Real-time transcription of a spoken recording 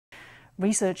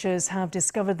Researchers have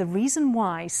discovered the reason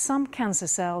why some cancer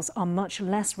cells are much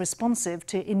less responsive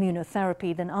to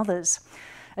immunotherapy than others.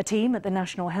 A team at the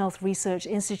National Health Research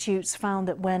Institutes found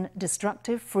that when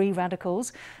destructive free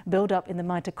radicals build up in the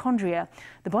mitochondria,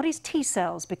 the body's T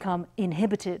cells become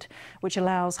inhibited, which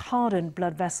allows hardened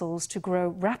blood vessels to grow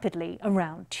rapidly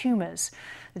around tumors.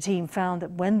 The team found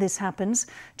that when this happens,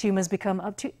 tumors become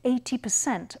up to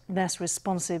 80% less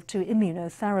responsive to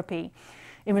immunotherapy.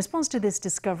 In response to this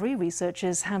discovery,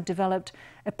 researchers have developed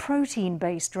a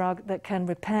protein-based drug that can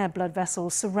repair blood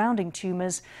vessels surrounding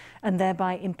tumors and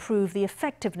thereby improve the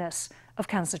effectiveness of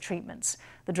cancer treatments.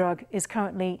 The drug is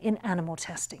currently in animal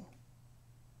testing.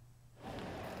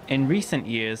 In recent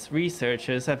years,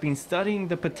 researchers have been studying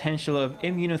the potential of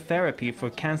immunotherapy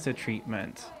for cancer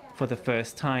treatment. For the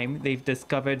first time, they've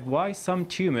discovered why some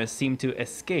tumors seem to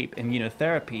escape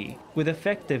immunotherapy, with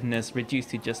effectiveness reduced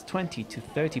to just 20 to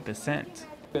 30%.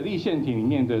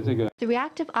 The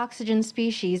reactive oxygen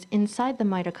species inside the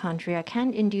mitochondria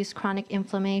can induce chronic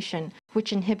inflammation,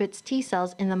 which inhibits T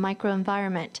cells in the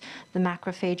microenvironment. The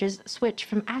macrophages switch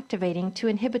from activating to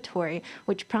inhibitory,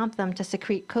 which prompt them to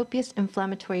secrete copious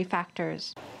inflammatory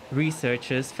factors.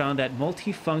 Researchers found that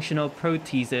multifunctional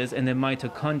proteases in the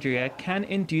mitochondria can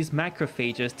induce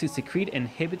macrophages to secrete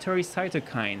inhibitory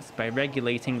cytokines by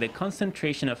regulating the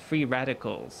concentration of free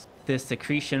radicals. This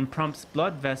secretion prompts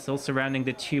blood vessels surrounding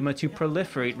the tumor to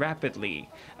proliferate rapidly,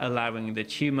 allowing the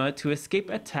tumor to escape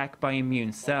attack by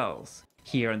immune cells.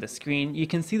 Here on the screen, you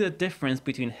can see the difference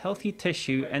between healthy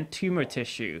tissue and tumor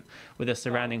tissue, where the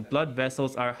surrounding blood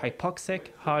vessels are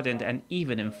hypoxic, hardened, and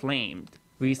even inflamed.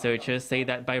 Researchers say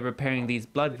that by repairing these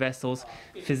blood vessels,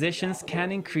 physicians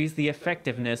can increase the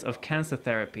effectiveness of cancer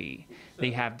therapy. They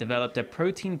have developed a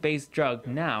protein-based drug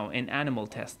now in animal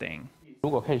testing.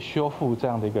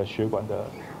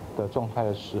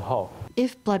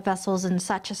 If blood vessels in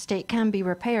such a state can be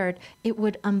repaired, it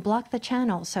would unblock the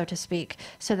channel, so to speak,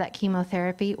 so that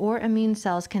chemotherapy or immune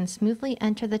cells can smoothly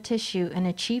enter the tissue and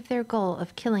achieve their goal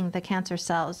of killing the cancer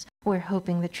cells. We're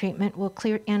hoping the treatment will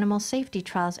clear animal safety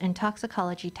trials and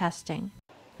toxicology testing.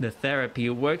 The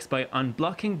therapy works by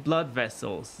unblocking blood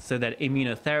vessels so that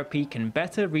immunotherapy can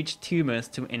better reach tumors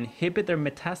to inhibit their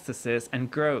metastasis and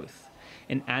growth.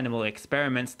 In animal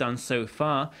experiments done so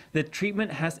far, the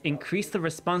treatment has increased the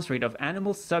response rate of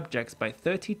animal subjects by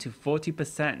 30 to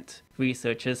 40%.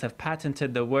 Researchers have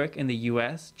patented the work in the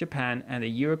US, Japan, and the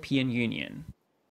European Union.